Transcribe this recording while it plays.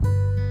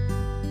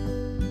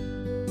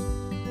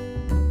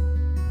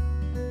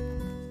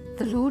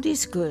The Lord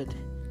is good,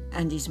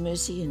 and His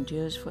mercy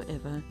endures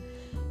forever.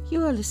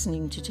 You are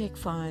listening to Take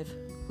 5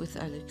 with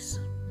Alex.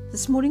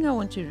 This morning I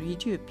want to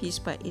read you a piece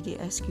by Eddie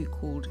Askew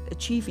called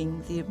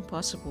Achieving the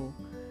Impossible.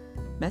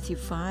 Matthew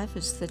 5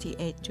 verse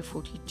 38 to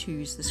 42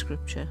 is the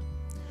scripture.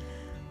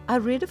 I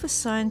read of a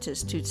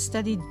scientist who'd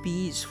studied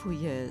bees for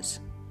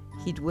years.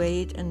 He'd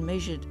weighed and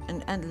measured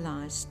and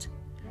analyzed.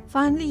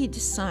 Finally he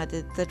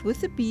decided that with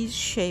the bee's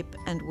shape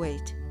and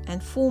weight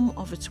and form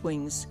of its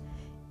wings,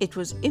 it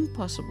was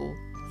impossible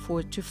for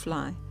it to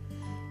fly.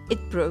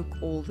 It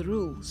broke all the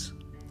rules.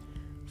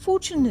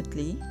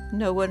 Fortunately,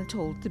 no one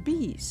told the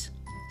bees,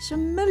 so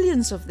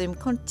millions of them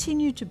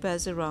continue to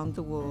buzz around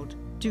the world,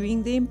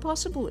 doing the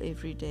impossible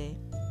every day.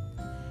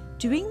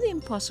 Doing the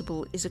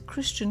impossible is a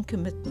Christian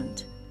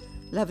commitment.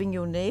 Loving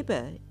your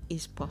neighbor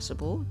is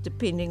possible,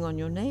 depending on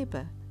your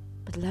neighbor,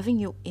 but loving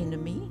your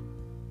enemy?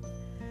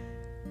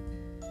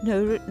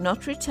 No,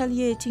 not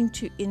retaliating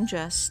to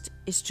unjust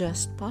is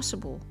just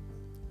possible,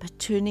 but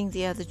turning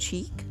the other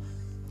cheek?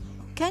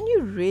 Can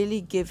you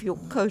really give your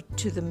coat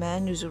to the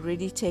man who's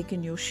already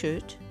taken your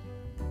shirt?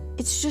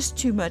 It's just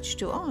too much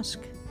to ask.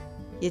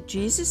 Yet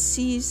Jesus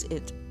sees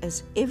it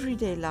as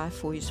everyday life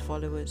for His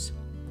followers.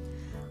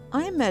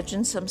 I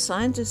imagine some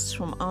scientists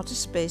from outer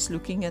space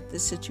looking at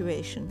this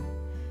situation,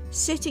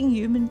 setting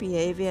human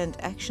behavior and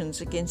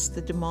actions against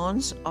the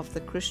demands of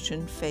the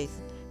Christian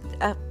faith,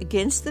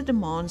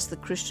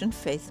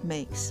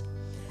 makes,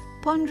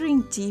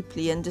 pondering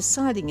deeply and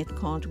deciding it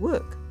can't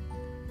work.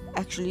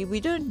 Actually, we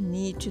don't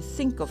need to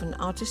think of an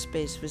outer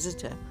space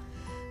visitor.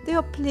 There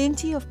are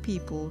plenty of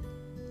people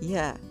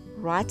here,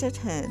 right at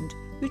hand,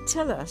 who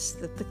tell us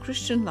that the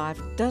Christian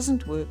life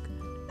doesn't work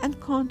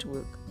and can't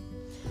work.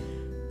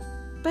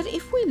 But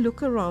if we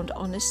look around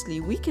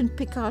honestly, we can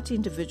pick out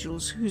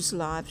individuals whose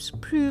lives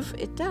prove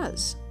it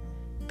does.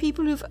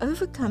 People who've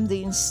overcome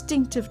the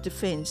instinctive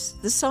defense,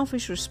 the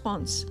selfish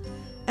response,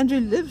 and who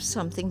live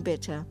something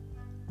better.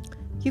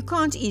 You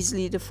can't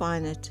easily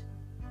define it,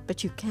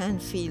 but you can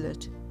feel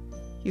it.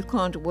 You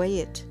can't weigh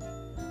it,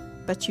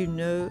 but you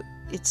know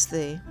it's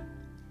there.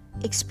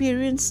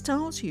 Experience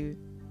tells you.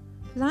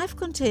 Life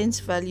contains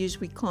values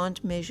we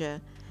can't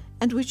measure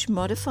and which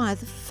modify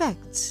the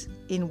facts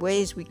in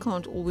ways we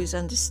can't always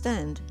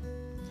understand.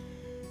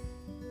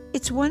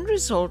 It's one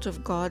result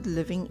of God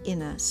living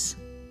in us.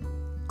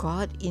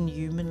 God in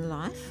human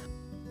life?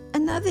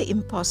 Another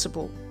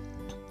impossible,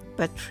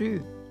 but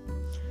true.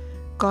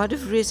 God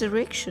of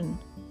resurrection?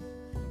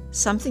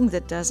 Something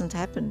that doesn't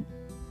happen,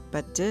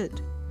 but did.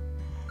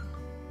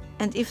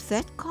 And if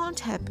that can't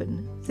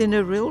happen, then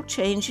a real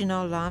change in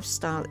our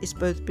lifestyle is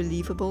both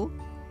believable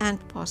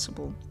and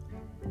possible.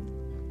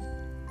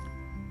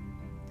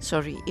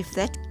 If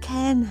that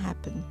can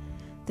happen,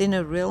 then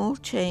a real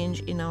change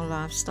in our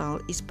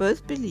lifestyle is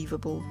both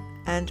believable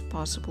and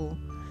possible.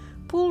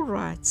 Paul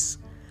writes,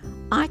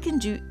 I can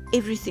do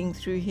everything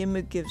through Him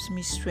who gives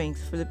me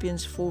strength,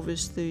 Philippians 4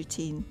 verse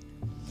 13.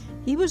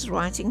 He was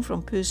writing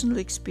from personal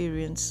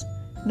experience,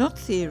 not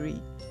theory,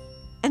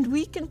 and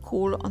we can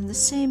call on the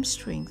same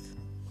strength.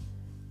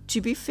 To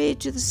be fair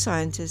to the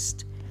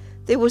scientist,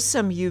 there was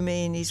some humor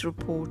in his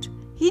report.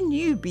 He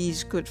knew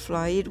bees could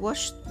fly. He'd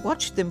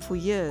watched them for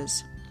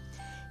years.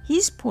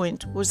 His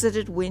point was that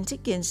it went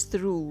against the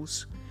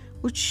rules,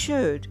 which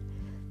showed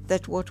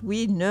that what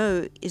we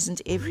know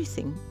isn't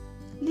everything.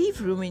 Leave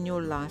room in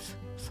your life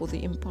for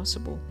the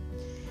impossible.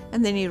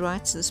 And then he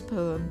writes this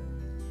poem.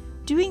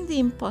 Doing the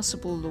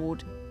impossible,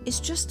 Lord,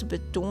 is just a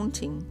bit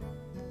daunting.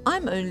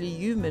 I'm only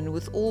human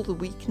with all the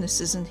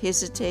weaknesses and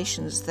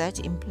hesitations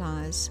that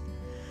implies.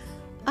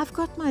 I've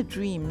got my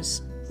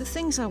dreams, the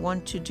things I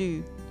want to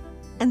do,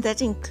 and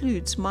that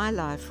includes my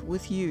life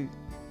with you.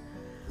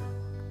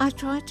 I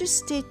try to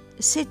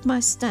set my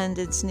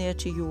standards near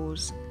to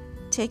yours,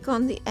 take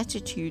on the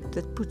attitude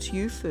that puts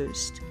you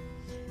first,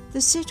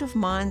 the set of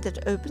mind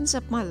that opens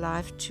up my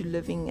life to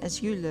living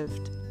as you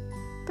lived.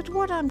 But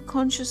what I'm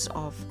conscious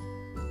of,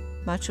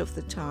 much of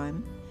the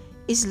time,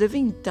 is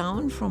living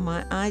down from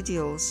my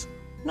ideals,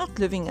 not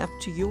living up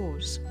to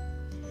yours.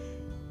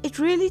 It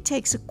really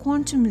takes a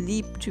quantum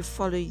leap to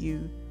follow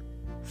you.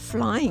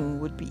 Flying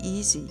would be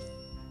easy,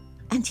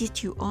 and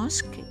yet you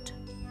ask it.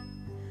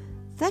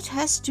 That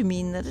has to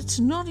mean that it's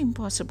not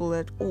impossible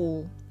at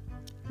all.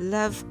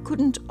 Love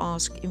couldn't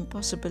ask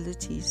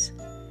impossibilities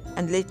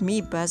and let me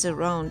buzz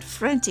around,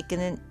 frantic in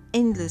an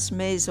endless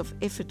maze of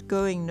effort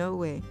going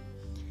nowhere.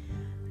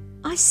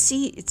 I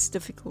see it's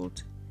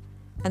difficult,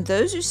 and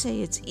those who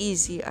say it's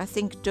easy, I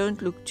think,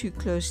 don't look too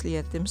closely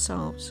at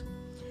themselves.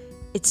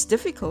 It's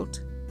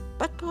difficult,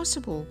 but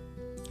possible.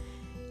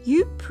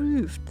 You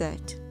proved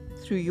that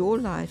through your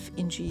life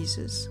in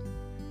Jesus,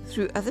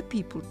 through other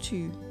people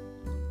too.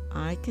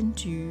 I can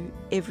do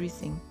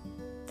everything.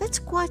 That's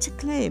quite a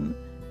claim,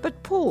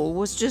 but Paul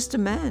was just a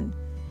man,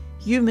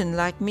 human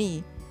like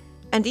me,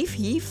 and if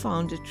he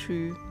found it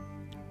true,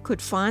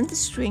 could find the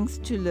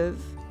strength to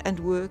live and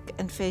work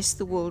and face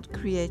the world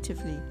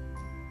creatively,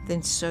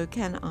 then so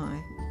can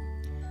I.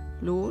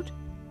 Lord,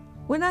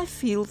 when I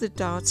feel the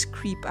doubts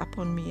creep up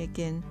on me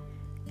again,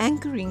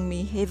 anchoring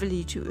me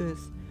heavily to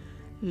earth,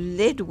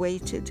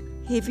 lead-weighted,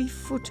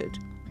 heavy-footed.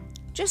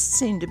 Just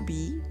send a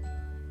bee,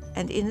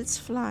 and in its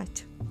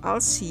flight,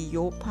 I'll see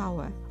your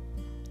power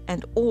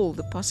and all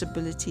the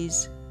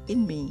possibilities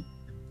in me.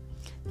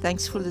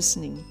 Thanks for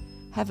listening.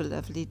 Have a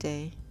lovely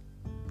day.